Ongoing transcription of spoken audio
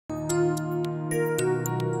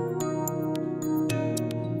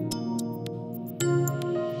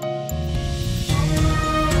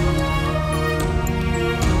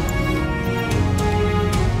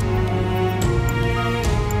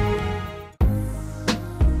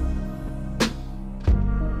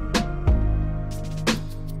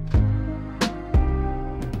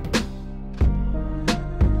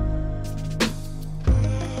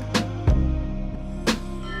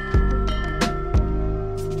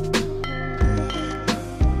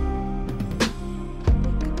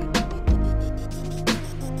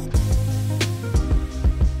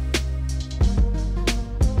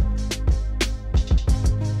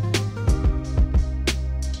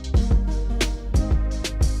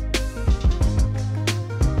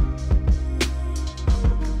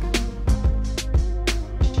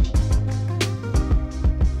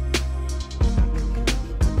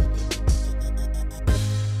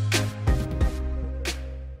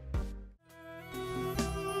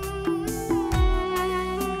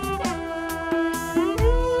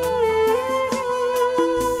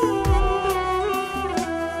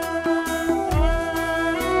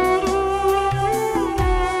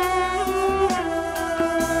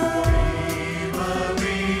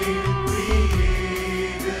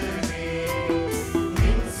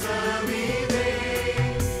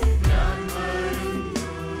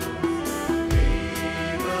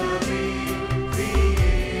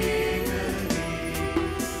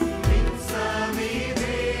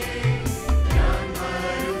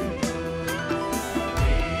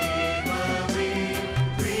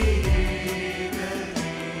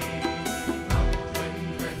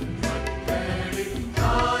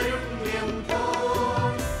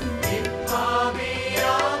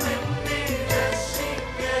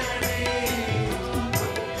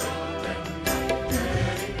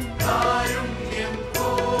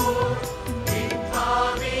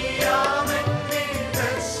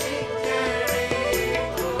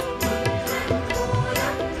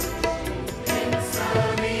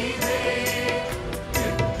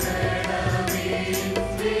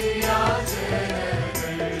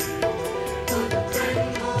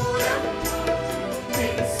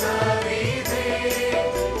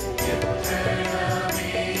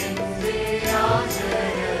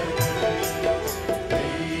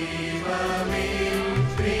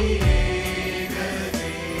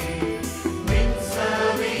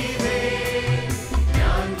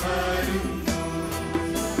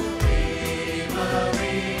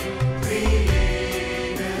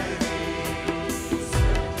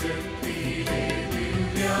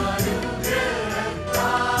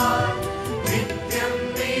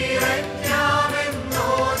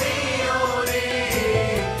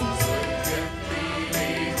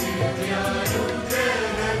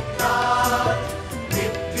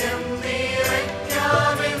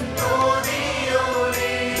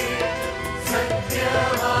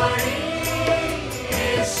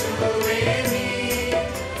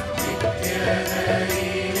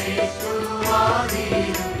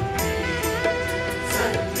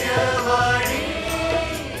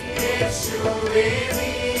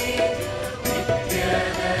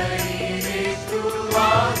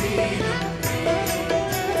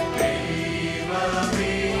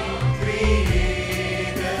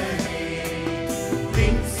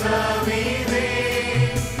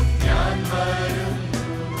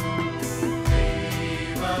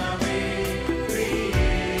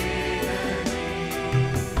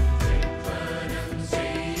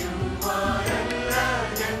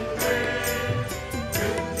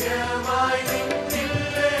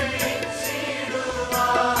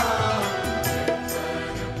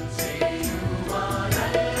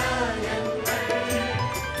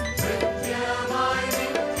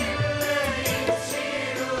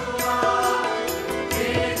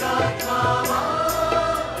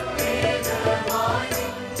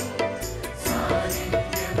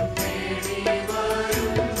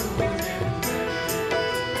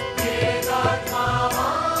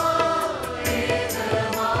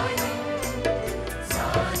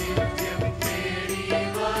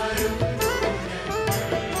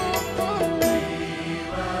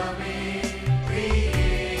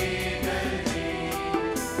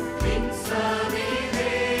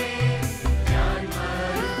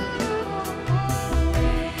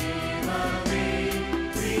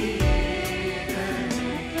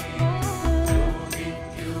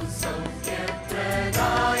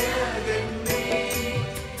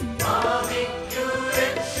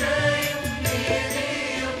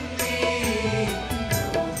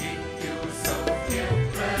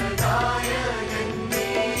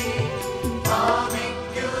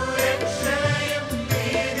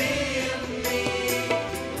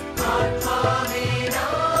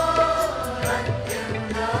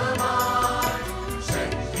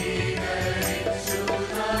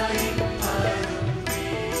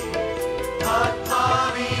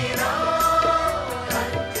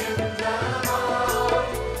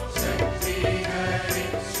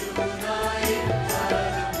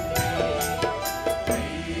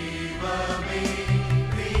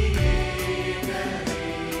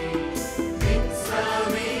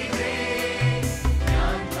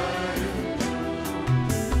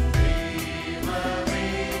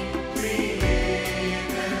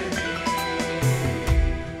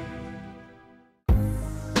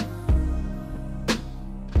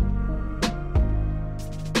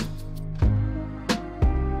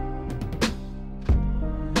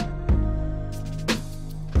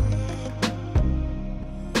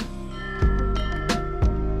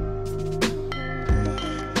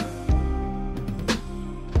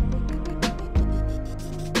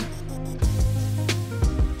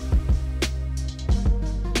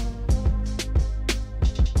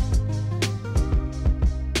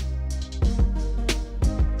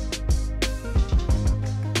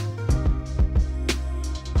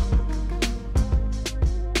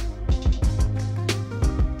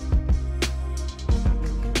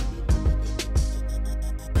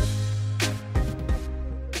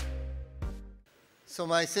So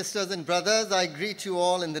my sisters and brothers, I greet you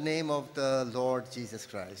all in the name of the Lord Jesus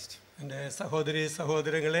Christ. എൻ്റെ സഹോദരി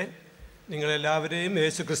സഹോദരങ്ങളെ നിങ്ങളെല്ലാവരെയും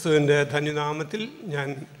യേശുക്രിസ്തുവിൻ്റെ ധന്യനാമത്തിൽ ഞാൻ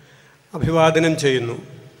അഭിവാദനം ചെയ്യുന്നു.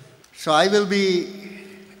 So I will be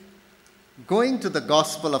going to the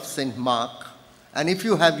Gospel of St. Mark, and if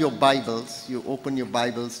you have your Bibles, you open your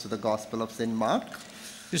Bibles to the Gospel of St. Mark.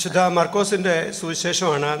 വിശുദ്ധ മർക്കോസിൻ്റെ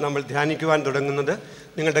സുവിശേഷമാണ് നമ്മൾ ധ്യാനിക്കുവാൻ തുടങ്ങുന്നത്.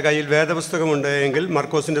 നിങ്ങളുടെ കയ്യിൽ വേദപുസ്തകമുണ്ട് എങ്കിൽ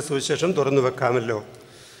മർക്കോസിൻ്റെ സുവിശേഷം തുറന്നു വെക്കാമല്ലോ.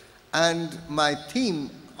 And my theme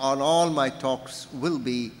on all my talks will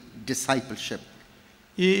be discipleship.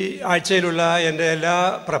 ഈ ആഴ്ചയിലുള്ള എൻ്റെ എല്ലാ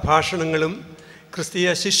പ്രഭാഷണങ്ങളും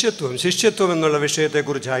ക്രിസ്തീയ ശിഷ്യത്വം എന്നുള്ള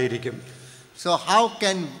വിഷയത്തെക്കുറിച്ചായിരിക്കും. So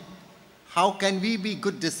how can we be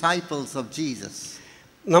good disciples of Jesus?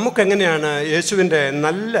 നമുക്കെങ്ങനെയാണ് യേശുവിൻ്റെ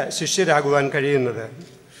നല്ല ശിഷ്യരാകുവാൻ കഴിയുന്നത്?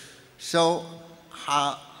 So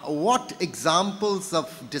what examples of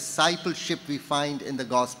discipleship we find in the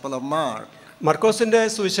Gospel of Mark? മർക്കോസിൻ്റെ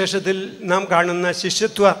സുവിശേഷത്തിൽ നാം കാണുന്ന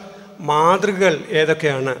ശിഷ്യത്വ മാതൃകകൾ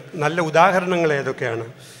ഏതൊക്കെയാണ്, നല്ല ഉദാഹരണങ്ങൾ ഏതൊക്കെയാണ്?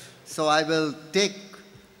 So I will take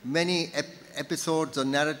many episodes or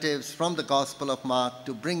narratives from the Gospel of Mark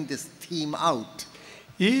to bring this theme out.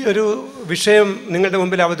 ഈ ഒരു വിഷയം നിങ്ങളുടെ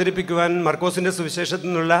മുമ്പിൽ അവതരിപ്പിക്കുവാൻ മർക്കോസിൻ്റെ സുവിശേഷത്തിൽ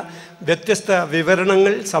നിന്നുള്ള വ്യത്യസ്ത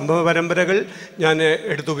വിവരണങ്ങൾ, സംഭവ പരമ്പരകൾ ഞാൻ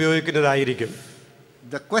എടുത്തുപയോഗിക്കുന്നതായിരിക്കും.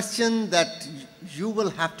 The question that you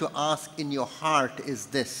will have to ask in your heart is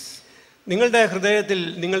this. നിങ്ങളുടെ ഹൃദയത്തിൽ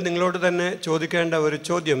നിങ്ങളോട് തന്നെ ചോദിക്കേണ്ട ഒരു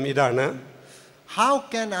ചോദ്യം ഇതാണ്: How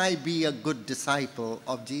can I be a good disciple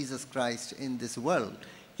of Jesus Christ in this world?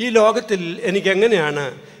 ഈ ലോകത്തിൽ എനിക്ക് എങ്ങനെയാണ്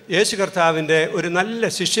യേശു കർത്താവിൻ്റെ ഒരു നല്ല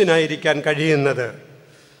ശിഷ്യനായിരിക്കാൻ കഴിയുന്നത്?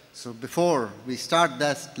 So before we start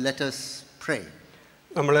that, let us pray.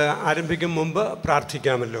 നമ്മൾ ആരംഭിക്കും മുമ്പ്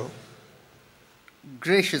പ്രാർത്ഥിക്കാമല്ലോ.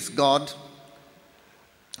 Gracious God,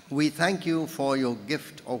 we thank you for your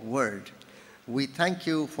gift of word. We thank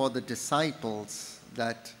you for the disciples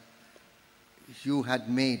that you had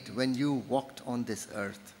made when you walked on this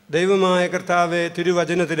earth. ദൈവമായ കർത്താവേ,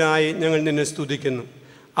 തിരുവചനത്തിനായി ഞങ്ങൾ നിന്നെ സ്തുതിക്കുന്നു.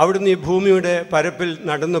 അവിടുന്ന് ഈ ഭൂമിയുടെ പരപ്പിൽ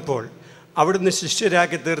നടന്നപ്പോൾ അവിടുന്ന്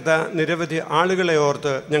ശിഷ്യരാക്കി തീർത്ത നിരവധി ആളുകളെ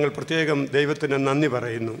ഓർത്ത് ഞങ്ങൾ പ്രത്യേകം ദൈവത്തിന് നന്ദി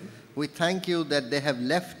പറയുന്നു. We thank you that they have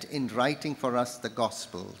left in writing for us the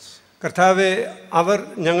Gospels. കർത്താവേ, അവർ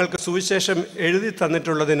ഞങ്ങൾക്ക് സുവിശേഷം എഴുതി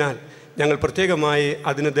തന്നിട്ടുള്ളതിനാൽ ഞങ്ങൾ പ്രത്യേകമായി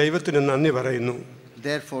അതിന് ദൈവത്തിന് നന്ദി പറയുന്നു.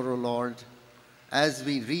 Therefore, O Lord, as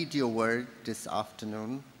we read your word this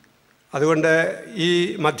afternoon, അതുകൊണ്ട് ഈ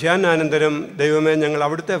മധ്യാഹ്നാനന്തരം ദൈവമേ, ഞങ്ങൾ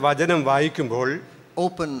അവിടുത്തെ വചനം വായിക്കുമ്പോൾ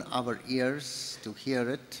open our ears to hear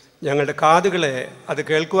it, ഞങ്ങളുടെ കാതുകളെ അത്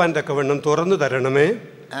കേൾക്കുവാൻ തക്കവണ്ണം തുറന്നു തരണമേ.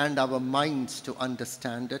 and our minds to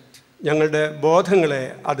understand it, ഞങ്ങളുടെ ബോധങ്ങളെ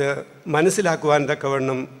അത് മനസ്സിലാക്കുവാൻ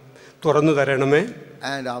തക്കവണ്ണം തുറന്നു തരണമേ.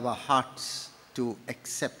 and our hearts to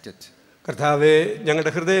accept it. കർത്താവേ,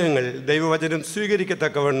 ഞങ്ങളുടെ ഹൃദയങ്ങൾ ദൈവവചനം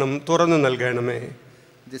സ്വീകരിക്കത്തക്കവണ്ണം തുറന്നു നൽകണമേ.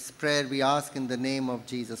 This prayer we ask in the name of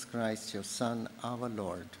Jesus Christ, your Son, our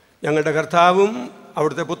Lord. ഞങ്ങളുടെ കർത്താവും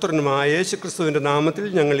അവിടുത്തെ പുത്രനുമായ യേശുക്രിസ്തുവിൻ്റെ നാമത്തിൽ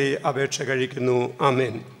ഞങ്ങൾ ഈ അപേക്ഷ കഴിക്കുന്നു.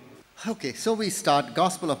 ആമേൻ. Okay, so we start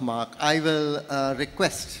Gospel of Mark. I will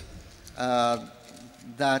request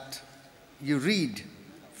that you read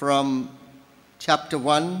from chapter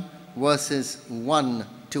 1, verses 1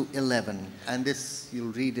 to 11. And this,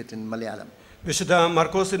 you'll read it in Malayalam. വിശുദ്ധ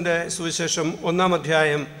മർക്കോസിൻ്റെ സുവിശേഷം 1-ാം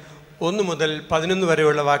അധ്യായം 1 മുതൽ 11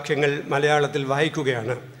 വരെയുള്ള വാക്യങ്ങൾ മലയാളത്തിൽ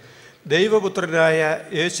വായിക്കുകയാണ്. ദൈവപുത്രനായ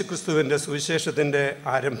യേശുക്രിസ്തുവിൻ്റെ സുവിശേഷത്തിൻ്റെ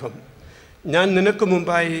ആരംഭം. ഞാൻ നിനക്ക്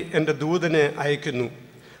മുമ്പായി എൻ്റെ ദൂതനെ അയക്കുന്നു,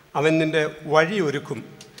 അവൻ നിൻ്റെ വഴി ഒരുക്കും.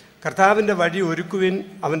 കർത്താവിൻ്റെ വഴി ഒരുക്കുവിൻ,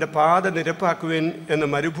 അവൻ്റെ പാത നിരപ്പാക്കുവിൻ എന്ന്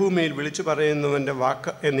മരുഭൂമിയിൽ വിളിച്ചു പറയുന്നവൻ്റെ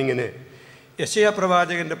വാക്ക് എന്നിങ്ങനെ യെശയ്യാ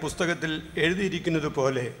പ്രവാചകൻ്റെ പുസ്തകത്തിൽ എഴുതിയിരിക്കുന്നത്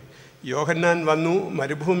പോലെ യോഹന്നാൻ വന്നു,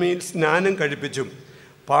 മരുഭൂമിയിൽ സ്നാനം കഴിപ്പിച്ചും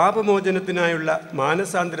പാപമോചനത്തിനായുള്ള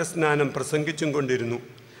മാനസാന്തര സ്നാനം പ്രസംഗിച്ചും കൊണ്ടിരുന്നു.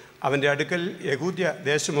 അവൻ്റെ അടുക്കൽ യഹൂദ്യ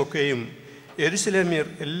ദേശമൊക്കെയും യെരുശലേമ്യർ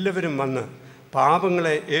എല്ലാവരും വന്ന്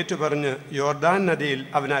പാപങ്ങളെ ഏറ്റുപറഞ്ഞ് യോർദാൻ നദിയിൽ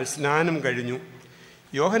അവനാൽ സ്നാനം കഴിഞ്ഞു.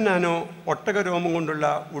 യോഹന്നാനോ ഒട്ടകരോമം കൊണ്ടുള്ള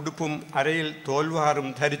ഉടുപ്പും അരയിൽ തോൽവാറും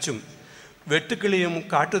ധരിച്ചും വെട്ടുക്കിളിയും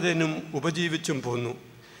കാട്ടുതേനും ഉപജീവിച്ചും പോന്നു.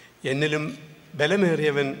 എന്നിലും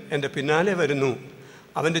ബലമേറിയവൻ എൻ്റെ പിന്നാലെ വരുന്നു,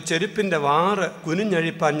 അവൻ്റെ ചെരുപ്പിൻ്റെ വാറ്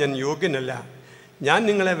കുനിഞ്ഞഴിപ്പാൻ ഞാൻ യോഗ്യനല്ല. ഞാൻ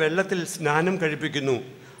നിങ്ങളെ വെള്ളത്തിൽ സ്നാനം കഴിപ്പിക്കുന്നു,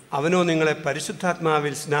 അവനോ നിങ്ങളെ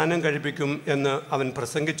പരിശുദ്ധാത്മാവിൽ സ്നാനം കഴിപ്പിക്കും എന്ന് അവൻ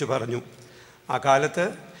പ്രസംഗിച്ചു പറഞ്ഞു. ആ കാലത്ത്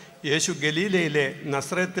യേശു ഗലീലയിലെ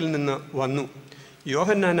നസ്രത്തിൽ നിന്ന് വന്നു.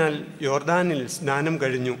 യോഹന്നാനാൽ യോർദാനിൽ സ്നാനം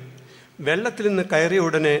കഴിഞ്ഞു. വെള്ളത്തിൽ നിന്ന് കയറിയ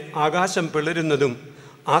ഉടനെ ആകാശം പിളരുന്നതും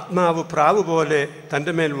ആത്മാവ് പ്രാവ് പോലെ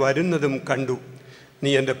തൻ്റെ മേൽ വരുന്നതും കണ്ടു.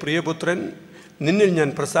 നീ എൻ്റെ പ്രിയപുത്രൻ, നിന്നിൽ ഞാൻ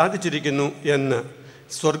പ്രസാദിച്ചിരിക്കുന്നു എന്ന്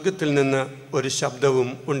സ്വർഗത്തിൽ നിന്ന് ഒരു ശബ്ദവും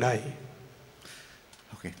ഉണ്ടായി.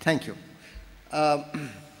 Okay, thank you.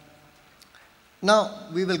 Now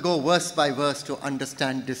we will go verse by verse to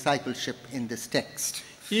understand discipleship in this text.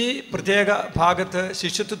 ഈ പ്രത്യേക ഭാഗത്ത്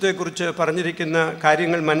ശിഷ്യത്വത്തെക്കുറിച്ച് പറഞ്ഞിരിക്കുന്ന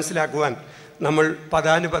കാര്യങ്ങൾ മനസ്സിലാക്കുവാൻ നമ്മൾ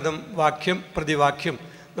പദാനുപദം വാക്യം പ്രതിവാക്യം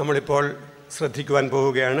നമ്മളിപ്പോൾ ശ്രദ്ധിക്കുവാൻ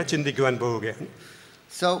പോവുകയാണ്, ചിന്തിക്കുവാൻ പോവുകയാണ്.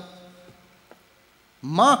 So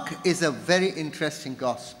Mark is a very interesting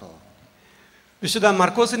gospel. വിശുദ്ധ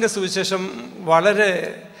മർക്കോസിൻ്റെ സുവിശേഷം വളരെ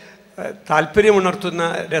താല്പര്യമുണർത്തുന്ന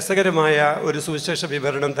രസകരമായ ഒരു സുവിശേഷ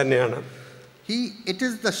വിവരണം തന്നെയാണ്. It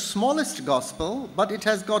is the smallest gospel, but it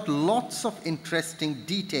has got lots of interesting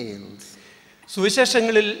details.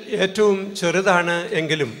 സുവിശേഷങ്ങളിൽ ഏറ്റവും ചെറുതാണ്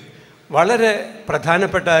എങ്കിലും വളരെ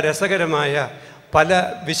പ്രധാനപ്പെട്ട രസകരമായ പല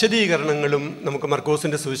വിശദീകരണങ്ങളും നമുക്ക്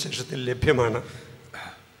മർക്കോസിൻ്റെ സുവിശേഷത്തിൽ ലഭ്യമാണ്.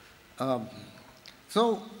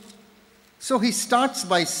 So he starts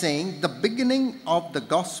by saying the beginning of the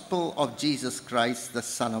gospel of Jesus Christ, the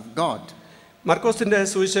Son of God. മർക്കോസിൻ്റെ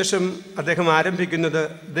സുവിശേഷം അദ്ദേഹം ആരംഭിക്കുന്നത്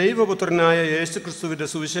ദൈവപുത്രനായ യേശുക്രിസ്തുവിൻ്റെ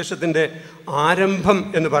സുവിശേഷത്തിൻ്റെ ആരംഭം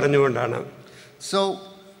എന്ന് പറഞ്ഞുകൊണ്ടാണ്. So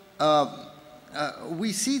we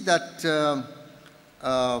see that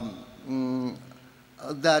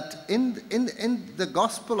that in the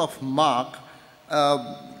gospel of Mark,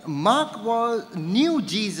 Mark knew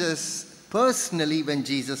Jesus personally when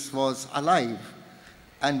Jesus was alive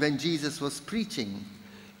and when Jesus was preaching.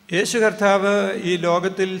 യേശു കർത്താവ് ഈ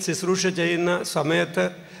ലോകത്തിൽ ശുശ്രൂഷ ചെയ്യുന്ന സമയത്ത്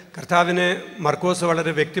കർത്താവിനെ മർക്കോസ്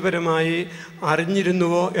വളരെ വ്യക്തിപരമായി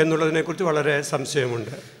അറിഞ്ഞിരുന്നുവോ എന്നുള്ളതിനെക്കുറിച്ച് വളരെ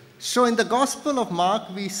സംശയമുണ്ട്. So in the Gospel of Mark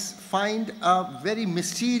we find a very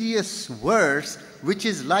mysterious verse which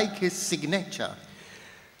is like his signature.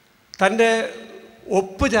 തൻ്റെ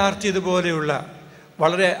ഒപ്പ് ചാർത്തിയതുപോലെയുള്ള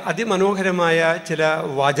വളരെ അതിമനോഹരമായ ചില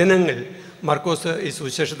വചനങ്ങൾ മർക്കോസ് ഈ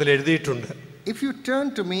സുവിശേഷത്തിൽ എഴുതിയിട്ടുണ്ട്. If you turn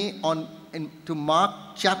to me to Mark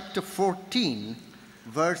chapter 14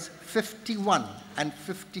 verse 51 and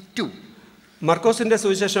 52. മർക്കോസിൻ്റെ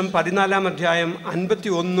സുവിശേഷം 14-ാം അധ്യായം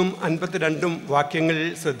 51-ഉം 52-ഉം വാക്യങ്ങളിൽ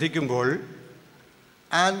ശ്രദ്ധിക്കുമ്പോൾ,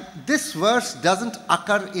 and this verse doesn't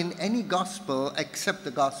occur in any gospel except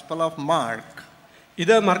the Gospel of Mark.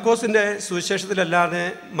 ഇത് മർക്കോസിൻ്റെ സുവിശേഷത്തിലല്ലാതെ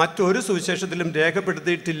മറ്റൊരു സുവിശേഷത്തിലും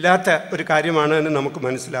രേഖപ്പെടുത്തിയിട്ടില്ലാത്ത ഒരു കാര്യമാണ് എന്ന് നമുക്ക്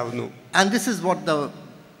മനസ്സിലാവുന്നു. And this is what the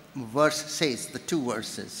verse says, the two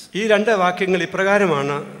verses. ഈ രണ്ട് വാക്യങ്ങൾ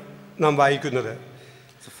ഇപ്രകാരമാണ് നാം വായിക്കുന്നത്.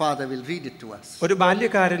 So Father will read it to us. ഒരു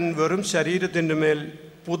ബാല്യക്കാരൻ വെറും ശരീരത്തിൻ്റെ മേൽ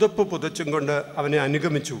പുതപ്പ് പുതച്ചും കൊണ്ട് അവനെ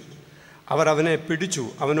അനുഗമിച്ചു. അവർ അവനെ പിടിച്ചു,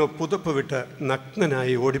 അവനോ പുതപ്പ് വിട്ട്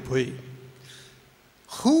നഗ്നനായി ഓടിപ്പോയി.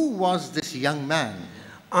 Who was this young man?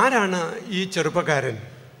 ആരാണ് ഈ ചെറുപ്പക്കാരൻ?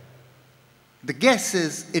 The guess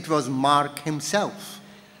is it was Mark himself.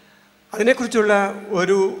 അതിനെക്കുറിച്ചുള്ള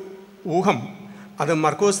ഒരു ഊഹം അത്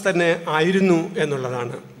മർക്കോസ് തന്നെ ആയിരുന്നു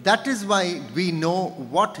എന്നുള്ളതാണ്. That is why we know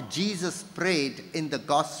what Jesus prayed in the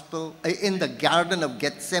gospel in the garden of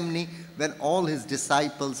Gethsemane when all his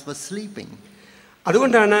disciples were sleeping.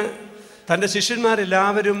 അതുകൊണ്ടാണ് തൻ്റെ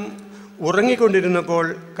ശിഷ്യന്മാരെല്ലാവരും ഉറങ്ങിക്കൊണ്ടിരുന്നപ്പോൾ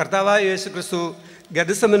കർത്താവായ യേശുക്രിസ്തു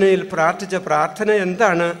ഗെത്സമനയിൽ പ്രാർത്ഥിച്ച പ്രാർത്ഥന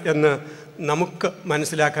എന്താണ് എന്ന് നമുക്ക്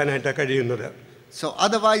മനസ്സിലാക്കാനായിട്ട് കഴിയുന്നത്. So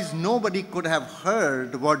otherwise nobody could have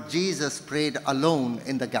heard what Jesus prayed alone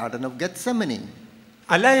in the garden of Gethsemane.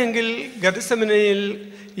 അല്ല എങ്കിൽ ഗെത്സമനയിൽ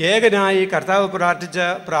ഏകനായി കർത്താവ് പ്രാർത്ഥിച്ച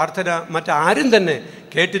പ്രാർത്ഥന മറ്റാരും തന്നെ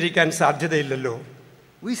കേട്ടിരിക്കാൻ സാധ്യതയില്ലല്ലോ.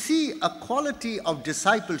 We see a quality of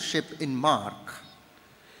discipleship in Mark.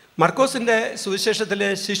 മർക്കോസിൻ്റെ സുവിശേഷത്തിലെ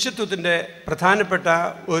ശിഷ്യത്വത്തിൻ്റെ പ്രധാനപ്പെട്ട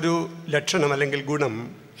ഒരു ലക്ഷണം അല്ലെങ്കിൽ ഗുണം,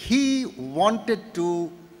 he wanted to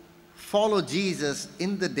follow Jesus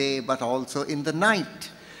in the day but also in the night.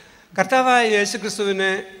 കർത്താവായ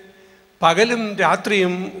യേശുക്രിസ്തുവിനെ പകലും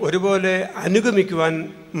രാത്രിയും ഒരുപോലെ അനുഗമിക്കുവാൻ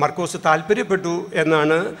മർക്കോസ് താല്പര്യപ്പെട്ടു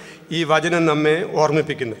എന്നാണ് ഈ വചനം നമ്മെ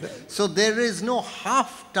ഓർമ്മിപ്പിക്കുന്നത്. So there is no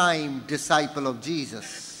half time disciple of Jesus.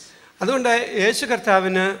 അതുകൊണ്ട് യേശു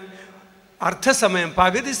കർത്താവിന് അർദ്ധസമയം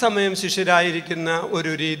പകുതി സമയം ശിഷ്യരായിരിക്കുന്ന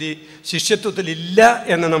ഒരു രീതി ശിഷ്യത്വത്തിൽ ഇല്ല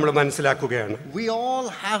എന്ന് നമ്മൾ മനസ്സിലാക്കുകയാണ്. We all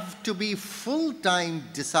have to be full-time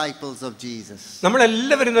disciples of Jesus.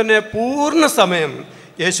 നമ്മളെല്ലാവരും തന്നെ പൂർണ്ണ സമയം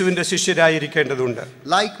യേശുവിൻ്റെ ശിഷ്യരായിരിക്കേണ്ടതുണ്ട്.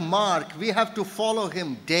 Like Mark, we have to follow him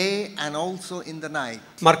day and also in the night.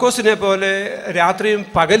 മർക്കോസിനെ പോലെ രാത്രിയും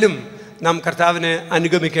പകലും നാം കർത്താവിനെ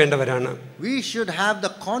അനുഗമിക്കേണ്ടവരാണ്. We should have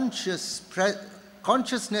the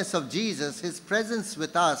consciousness of Jesus, his presence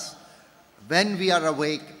with us when we are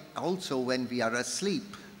awake, also when we are asleep.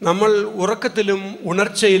 നമ്മൾ ഉറക്കത്തിലും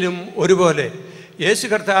ഉണർച്ചയിലും ഒരുപോലെ യേശു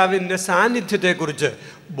കർത്താവിൻ്റെ സാന്നിധ്യത്തെക്കുറിച്ച്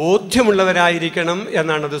ബോധ്യമുള്ളവരായിരിക്കണം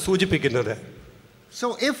എന്നാണ് അത് സൂചിപ്പിക്കുന്നത്. So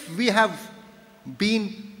if we have been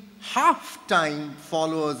half-time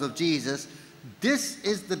followers of Jesus, this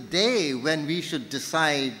is the day when we should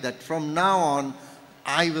decide that from now on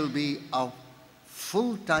I will be a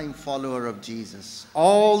full-time follower of Jesus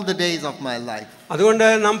all the days of my life. അതുകൊണ്ട്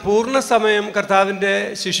നാം പൂർണ്ണ സമയം കർത്താവിൻ്റെ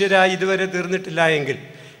ശിഷ്യരായി ഇതുവരെ തീർന്നിട്ടില്ല എങ്കിൽ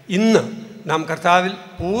ഇന്ന് നാം കർത്താവിൽ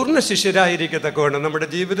പൂർണ്ണ ശിഷ്യരായിരിക്കത്തക്കവണ്ണം നമ്മുടെ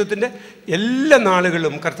ജീവിതത്തിൻ്റെ എല്ലാ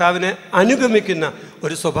നാളുകളും കർത്താവിനെ അനുഗമിക്കുന്ന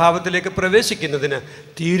ഒരു സ്വഭാവത്തിലേക്ക് പ്രവേശിക്കുന്നതിന്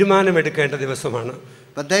തീരുമാനമെടുക്കേണ്ട ദിവസമാണ്.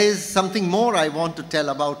 But there is something more I want to tell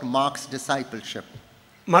about Mark's discipleship.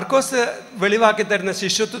 മർക്കോസ് വെളിവാക്കി തരുന്ന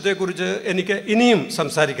ശിഷ്യത്വത്തെക്കുറിച്ച് എനിക്ക് ഇനിയും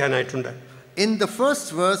സംസാരിക്കാനായിട്ടുണ്ട്. In the first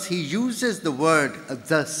verse he uses the word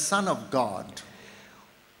the Son of God.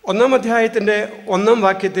 ഒന്നാം അധ്യായത്തിൻ്റെ ഒന്നാം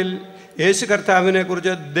വാക്യത്തിൽ യേശു കർത്താവിനെ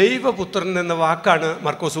കുറിച്ച് ദൈവപുത്രൻ എന്ന വാക്കാണ്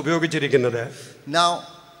മർക്കോസ് ഉപയോഗിച്ചിരിക്കുന്നത്. Now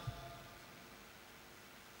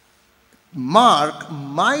Mark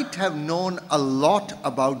might have known a lot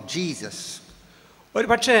about Jesus. ഒരു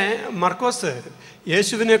പക്ഷേ മർക്കോസ്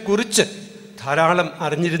യേശുവിനെ കുറിച്ച് ധാരാളം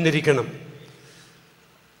അറിഞ്ഞിരുന്നിരിക്കണം.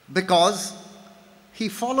 Because he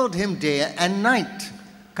followed him day and night.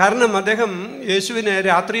 കാരണം അദ്ദേഹം യേശുവിനെ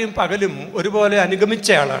രാത്രിയും പകലും ഒരുപോലെ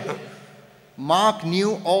അനുഗമിച്ചയാളാണ്. Mark knew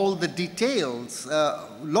all the details,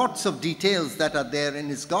 lots of details that are there in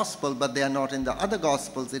his gospel, but they are not in the other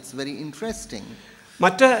gospels. It's very interesting.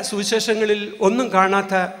 മറ്റ് സുവിശേഷങ്ങളിൽ ഒന്നും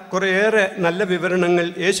കാണാത്ത കുറേയേറെ നല്ല വിവരണങ്ങൾ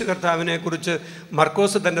യേശു കർത്താവിനെ കുറിച്ച്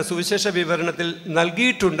മർക്കോസ് തൻ്റെ സുവിശേഷ വിവരണത്തിൽ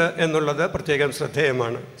നൽകിയിട്ടുണ്ട് എന്നുള്ളത് പ്രത്യേകം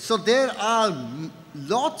ശ്രദ്ധേയമാണ്. So there are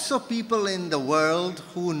lots of people in the world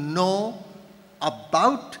who know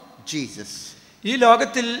about Jesus. ഈ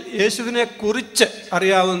ലോകത്തിൽ യേശുവിനെ കുറിച്ച്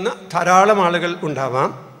അറിയാവുന്ന ധാരാളം ആളുകൾ ഉണ്ടാവാം.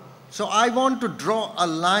 So I want to draw a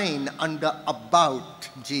line under about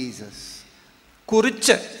Jesus.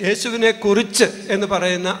 കുറിച്ച്, യേശുവിനെ കുറിച്ച് എന്ന്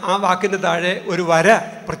പറയുന്ന ആ വാക്കിന് താഴെ ഒരു വര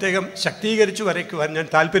പ്രത്യേകം ശക്തീകരിച്ചു വരയ്ക്കുവാൻ ഞാൻ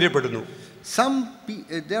താല്പര്യപ്പെടുന്നു.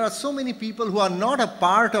 There are so many people who are not a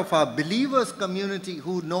part of our believers community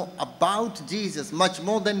who know about Jesus much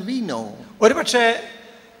more than we know. ഒരു പക്ഷേ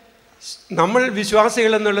നമ്മൾ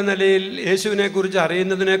വിശ്വാസികൾ എന്നുള്ള നിലയിൽ യേശുവിനെ കുറിച്ച്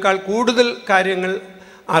അറിയുന്നതിനേക്കാൾ കൂടുതൽ കാര്യങ്ങൾ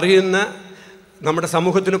അറിയുന്ന നമ്മുടെ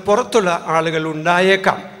സമൂഹത്തിന് പുറത്തുള്ള ആളുകൾ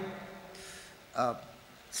ഉണ്ടായേക്കാം.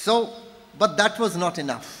 But that was not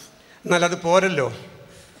enough. എന്നാൽ അത് പോരല്ലോ.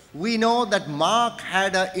 We know that Mark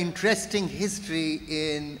had an interesting history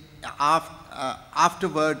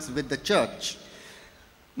afterwards with the church.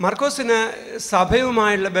 മർക്കോസിന്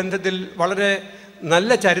സഭയുമായുള്ള ബന്ധത്തിൽ വളരെ നല്ല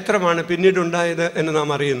ചരിത്രമാണ് പിന്നീടുണ്ടായത് എന്ന് നാം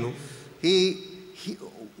അറിയുന്നു.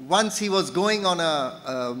 Once he was going on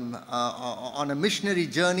a missionary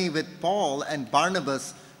journey with Paul and Barnabas,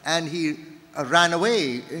 and he ran away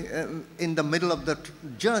in the middle of the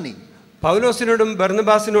journey. പൗലോസിനോടും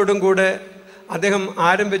ബർന്നബാസിനോടും കൂടെ അദ്ദേഹം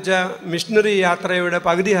ആരംഭിച്ച മിഷണറി യാത്രയുടെ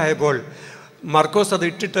പകുതിയായപ്പോൾ മർക്കോസ് അത്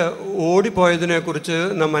ഇട്ടിട്ട് ഓടിപ്പോയതിനെക്കുറിച്ച്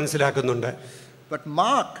നാം മനസ്സിലാക്കുന്നുണ്ട്. But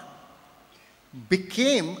Mark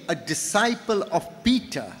became a disciple of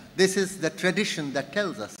Peter. This is the tradition that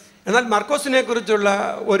tells us. എന്നാൽ മർക്കോസിനെ കുറിച്ചുള്ള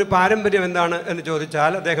ഒരു പാരമ്പര്യം എന്താണ് എന്ന്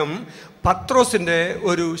ചോദിച്ചാൽ അദ്ദേഹം പത്രോസിൻ്റെ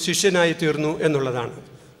ഒരു ശിഷ്യനായി തീർന്നു എന്നുള്ളതാണ്.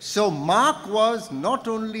 So Mark was not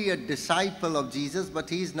only a disciple of Jesus, but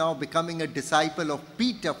he is now becoming a disciple of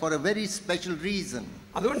Peter for a very special reason.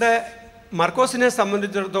 അതുകൊണ്ട് മർക്കോസിനെ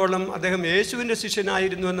സംബന്ധിച്ചിടത്തോളം അദ്ദേഹം യേശുവിൻ്റെ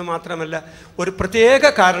ശിഷ്യനായിരുന്നു എന്ന് മാത്രമല്ല, ഒരു പ്രത്യേക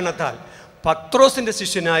കാരണത്താൽ പത്രോസിൻ്റെ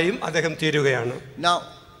ശിഷ്യനായും അദ്ദേഹം തീരുകയാണ്. Now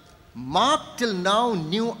Mark till now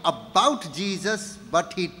knew about Jesus, but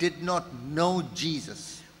he did not know Jesus.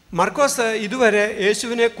 മർക്കോസ് ഇതുവരെ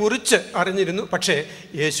യേശുവിനെ കുറിച്ച് അറിഞ്ഞിരുന്നു, പക്ഷേ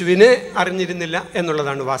യേശുവിനെ അറിഞ്ഞിരുന്നില്ല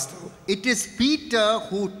എന്നുള്ളതാണ് വാസ്തവം. It is Peter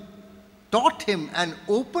who taught him and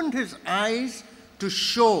opened his eyes to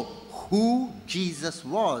show who Jesus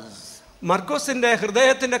was. മർക്കോസിന്റെ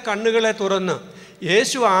ഹൃദയത്തിന്റെ കണ്ണുകളെ തുറന്ന്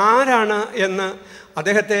യേശു ആരാണ് എന്ന്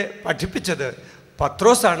അദ്ദേഹത്തെ പഠിപ്പിച്ചത്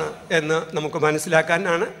പത്രോസാണ് എന്ന് നമുക്ക്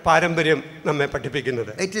മനസ്സിലാക്കാനാണ് പാരമ്പര്യം നമ്മെ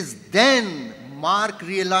പഠിപ്പിക്കുന്നത്. It is then Mark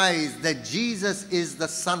realized that Jesus is the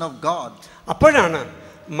Son of God. അപ്പോഴാണ്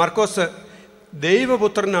മർക്കോസ്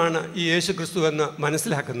ദൈവപുത്രനാണ് ഈ യേശു ക്രിസ്തു എന്ന്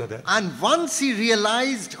മനസ്സിലാക്കുന്നത്. And once he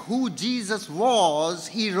realized who Jesus was,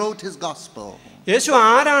 he wrote his gospel. യേശു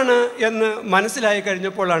ആരാണ് എന്ന് മനസ്സിലായി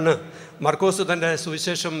കഴിഞ്ഞപ്പോഴാണ് മർക്കോസ് തന്റെ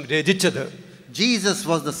സുവിശേഷം രചിച്ചത്. Jesus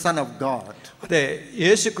was the Son of God. അതെ,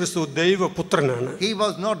 യേശു ക്രിസ്തു ദൈവപുത്രനാണ്. He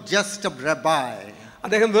was not just a rabbi.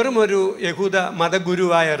 അദ്ദേഹം വെറും ഒരു യഹൂദ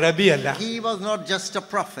മതഗുരുവായ റബി അല്ല. He was not just a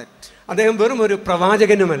prophet. അദ്ദേഹം വെറും ഒരു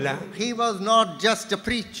പ്രവാചകനുമല്ല. He was not just a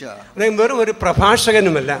preacher. അദ്ദേഹം വെറും ഒരു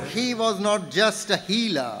പ്രഭാഷകനുമല്ല. He was not just a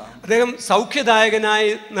healer. അദ്ദേഹം സൗഖ്യദായകനായി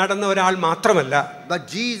നടന്ന ഒരാൾ മാത്രമല്ല. But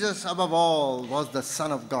Jesus above all was the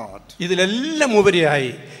Son of God. ഇതിലെല്ലാം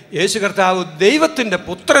ഉപരിയായി യേശു കർത്താവ് ദൈവത്തിന്റെ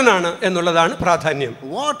പുത്രനാണ് എന്നുള്ളതാണ് പ്രാധാന്യം.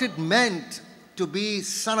 What it meant to be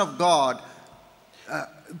Son of God,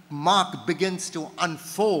 Mark begins to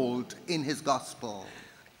unfold in his gospel.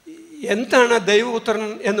 എന്താണ് ദൈവപുത്രൻ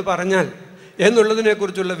എന്ന് പറഞ്ഞാൽ എന്നുള്ളതിനെ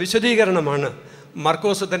കുറിച്ചുള്ള വിശദീകരണമാണ്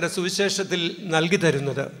മർക്കോസ് തന്റെ സുവിശേഷത്തിൽ നൽകി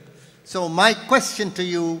തരുന്നത്. So my question to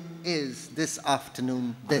you is this afternoon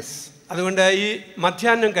this. അതുകൊണ്ട് ഈ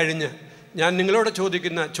മധ്യാഹ്നം കഴിഞ്ഞ് ഞാൻ നിങ്ങളോട്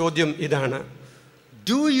ചോദിക്കുന്ന ചോദ്യം ഇതാണ്.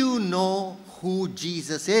 Do you know who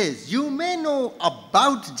Jesus is? You may know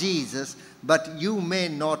about Jesus, but you may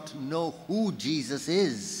not know who Jesus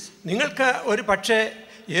is. നിങ്ങൾക്ക് ഒരു പക്ഷേ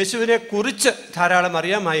യേശുവിനെ കുറിച്ച് ധാരാളം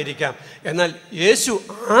അറിയാമായിരിക്കാം, എന്നാൽ യേശു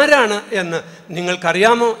ആരാണ് എന്ന്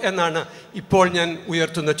നിങ്ങൾക്കറിയാമോ എന്നാണ് ഇപ്പോൾ ഞാൻ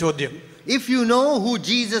ഉയർത്തുന്ന ചോദ്യം. If you know who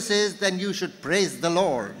Jesus is, then you should praise the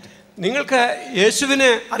Lord. നിങ്ങൾക്ക്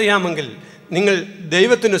യേശുവിനെ അറിയാമെങ്കിൽ നിങ്ങൾ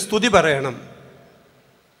ദൈവത്തിന് സ്തുതി പറയണം.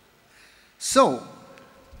 So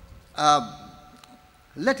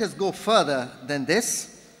let us go further than this.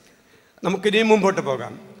 നമുക്കിനി മുമ്പോട്ട്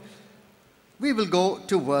പോകാം. We will go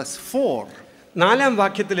to verse 4. 4-ാം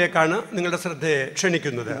വാക്യത്തിലേക്കാണ് നിങ്ങളുടെ ശ്രദ്ധയെ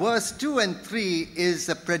ക്ഷണിക്കുന്നത്. Verse 2 and 3 is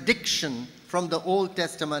a prediction from the Old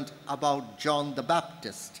Testament about John the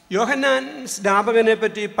Baptist. യോഹന്നാൻ സ്നാപകനെ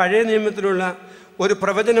പറ്റി പഴയ നിയമത്തിലുള്ള ഒരു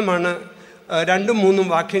പ്രവചനമാണ് 2-3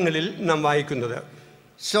 വാക്യങ്ങളിൽ നാം വായിക്കുന്നത്.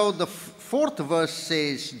 So the fourth verse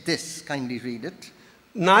says this, kindly read it.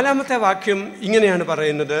 4-ാമത്തെ വാക്യം ഇങ്ങനെയാണ്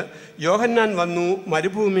പറയുന്നത്: യോഹന്നാൻ വന്നു,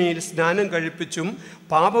 മരുഭൂമിയിൽ സ്നാനം കഴിപ്പിച്ചും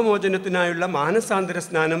പാപമോചനത്തിനായുള്ള മാനസാന്തര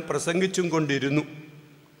സ്നാനം പ്രസംഗിച്ചും കൊണ്ടിരുന്നു.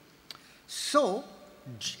 So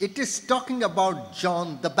it is talking about John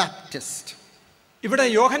the Baptist. ഇവിടെ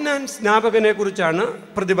യോഹന്നാൻ സ്നാപകനെ കുറിച്ചാണ്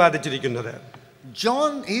പ്രതിപാദിച്ചിരിക്കുന്നത്.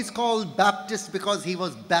 John is called Baptist because he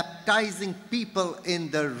was baptizing people in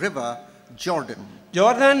the river Jordan.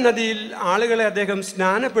 Jordan നദിയിൽ ആളുകളെ അദ്ദേഹം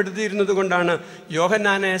സ്നാനപ്പെടുത്തിയിരുന്നത് കൊണ്ടാണ്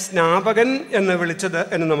യോഹന്നാനെ സ്നാപകൻ എന്ന് വിളിച്ചത്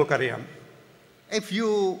എന്ന് നമുക്കറിയാം. If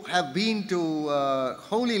you have been to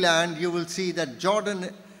Holy Land, you will see that Jordan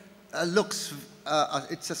looks,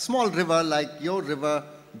 it's a small river like your river.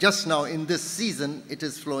 Just now in this season it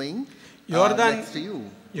is flowing next to you.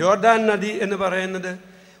 യോർദാൻ നദി എന്ന് പറയുന്നത്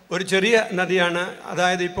ഒരു ചെറിയ നദിയാണ്.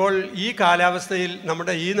 അതായത് ഇപ്പോൾ ഈ കാലാവസ്ഥയിൽ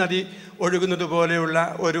നമ്മുടെ ഈ നദി ഒഴുകുന്നത് പോലെയുള്ള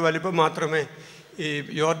ഒരു വലിപ്പം മാത്രമേ ഈ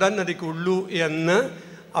യോർദാൻ നദിക്കുള്ളൂ എന്ന്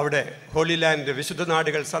അവിടെ ഹോളി ലാൻഡ് വിശുദ്ധ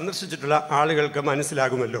നാടുകൾ സന്ദർശിച്ചിട്ടുള്ള ആളുകൾക്ക്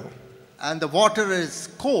മനസ്സിലാകുമല്ലോ. And the water is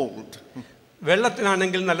cold.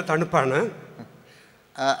 വെള്ളത്തിനാണെങ്കിൽ നല്ല തണുപ്പാണ്.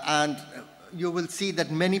 And you will see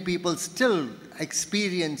that many people still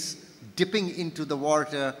experience dipping into the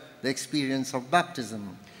water, the experience of baptism.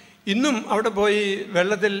 ഇന്നും അവിടെ പോയി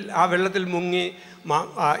വെള്ളത്തിൽ മുങ്ങി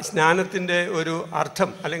സ്നാനത്തിൻ്റെ ഒരു അർത്ഥം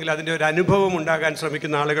അല്ലെങ്കിൽ അതിൻ്റെ ഒരു അനുഭവം ഉണ്ടാകാൻ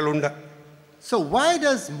ശ്രമിക്കുന്ന ആളുകളുണ്ട്. So why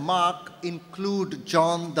does Mark include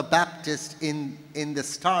John the Baptist in the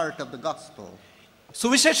start of the gospel?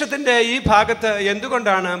 സുവിശേഷത്തിന്റെ ഈ ഭാഗത്ത്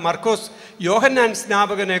എന്തുകൊണ്ടാണ് മർക്കോസ് യോഹന്നാൻ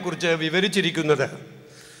സ്നാപകനെ കുറിച്ച് വിവരിച്ചിരിക്കുന്നത്?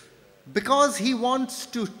 Because he wants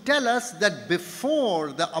to tell us that before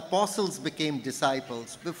the apostles became disciples,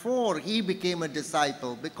 before he became a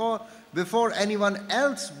disciple, before anyone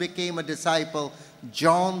else became a disciple,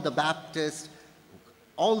 John the Baptist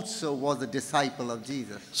also was a disciple of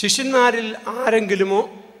Jesus. ശിഷ്യന്മാരിൽ ആരെങ്കിലുമോ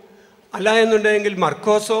അല്ല എന്നുണ്ടെങ്കിൽ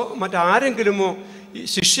മർക്കോസോ മറ്റാരെങ്കിലുമോ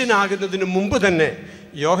ശിഷ്യനാകുന്നതിന് മുമ്പ് തന്നെ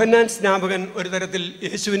യോഹന്നാൻ സ്നാപകൻ ഒരു തരത്തിൽ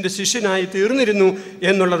യേശുവിൻ്റെ ശിഷ്യനായി തീർന്നിരുന്നു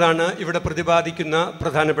എന്നുള്ളതാണ് ഇവിടെ പ്രതിപാദിക്കുന്ന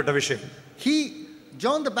പ്രധാനപ്പെട്ട വിഷയം.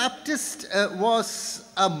 John the Baptist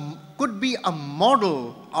could be a model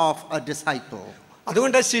of a disciple.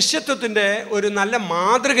 അതുകൊണ്ട് ശിഷ്യത്വത്തിൻ്റെ ഒരു നല്ല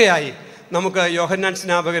മാതൃകയായി നമുക്ക് യോഹന്നാൻ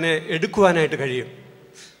സ്നാപകനെ എടുക്കുവാനായിട്ട് കഴിയും.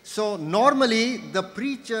 So normally the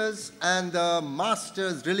preachers and the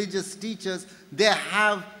masters, religious teachers, they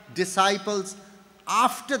have disciples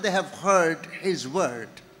after they have heard his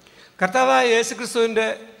word. കർത്താവായ യേശുക്രിസ്തുവിൻ്റെ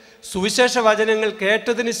സുവിശേഷ വചനങ്ങൾ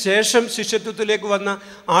കേട്ടതിന് ശേഷം ശിഷ്യത്വത്തിലേക്ക് വന്ന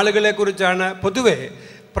ആളുകളെക്കുറിച്ചാണ് പൊതുവെ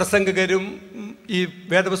പ്രസംഗകരും ഈ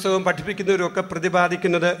വേദപുസ്തകം പഠിപ്പിക്കുന്നവരും ഒക്കെ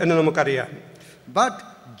പ്രതിപാദിക്കുന്നത് എന്ന് നമുക്കറിയാം. But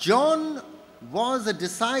John was a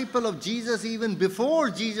disciple of Jesus even before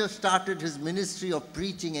Jesus started his ministry of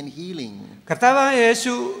preaching and healing. കർത്താവായ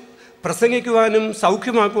യേശു പ്രസംഗിക്കുവാനും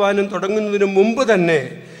സൗഖ്യമാക്കുവാനും തുടങ്ങുന്നതിന് മുമ്പ് തന്നെ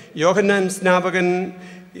യോഹന്നാൻ സ്നാപകൻ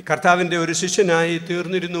കർത്താവിൻ്റെ ഒരു ശിഷ്യനായി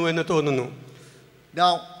തീർന്നിരുന്നു എന്ന് തോന്നുന്നു.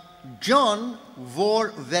 Now John wore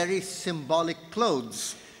very symbolic clothes.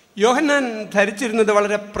 യോഹന്നാൻ ധരിച്ചിരുന്നത്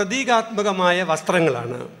വളരെ പ്രതീകാത്മകമായ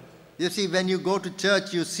വസ്ത്രങ്ങളാണ്. You see, when you go to church,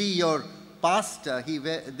 you see your pastor,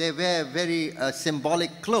 they wear very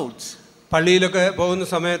symbolic clothes. പള്ളിയിലൊക്കെ പോകുന്ന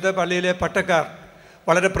സമയത്ത് പള്ളിയിലെ പട്ടക്കാർ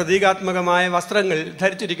വളരെ പ്രതീകാത്മകമായ വസ്ത്രങ്ങൾ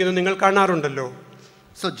ധരിച്ചിരിക്കുന്നത് നിങ്ങൾ കാണാറുണ്ടല്ലോ.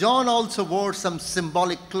 So John also wore some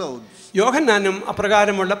symbolic clothes. യോഹന്നാനും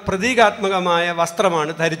അപ്രകാരമുള്ള പ്രതീകാത്മകമായ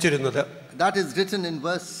വസ്ത്രമാണ് ധരിച്ചിരുന്നത്. That is written in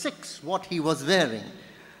verse 6 what he was wearing.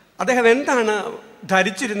 അദ്ദേഹം എന്താണ്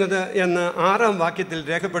ധരിച്ചിരുന്നത് എന്ന് 6-ാം വാക്യത്തിൽ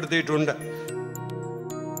രേഖപ്പെടുത്തിയിട്ടുണ്ട്.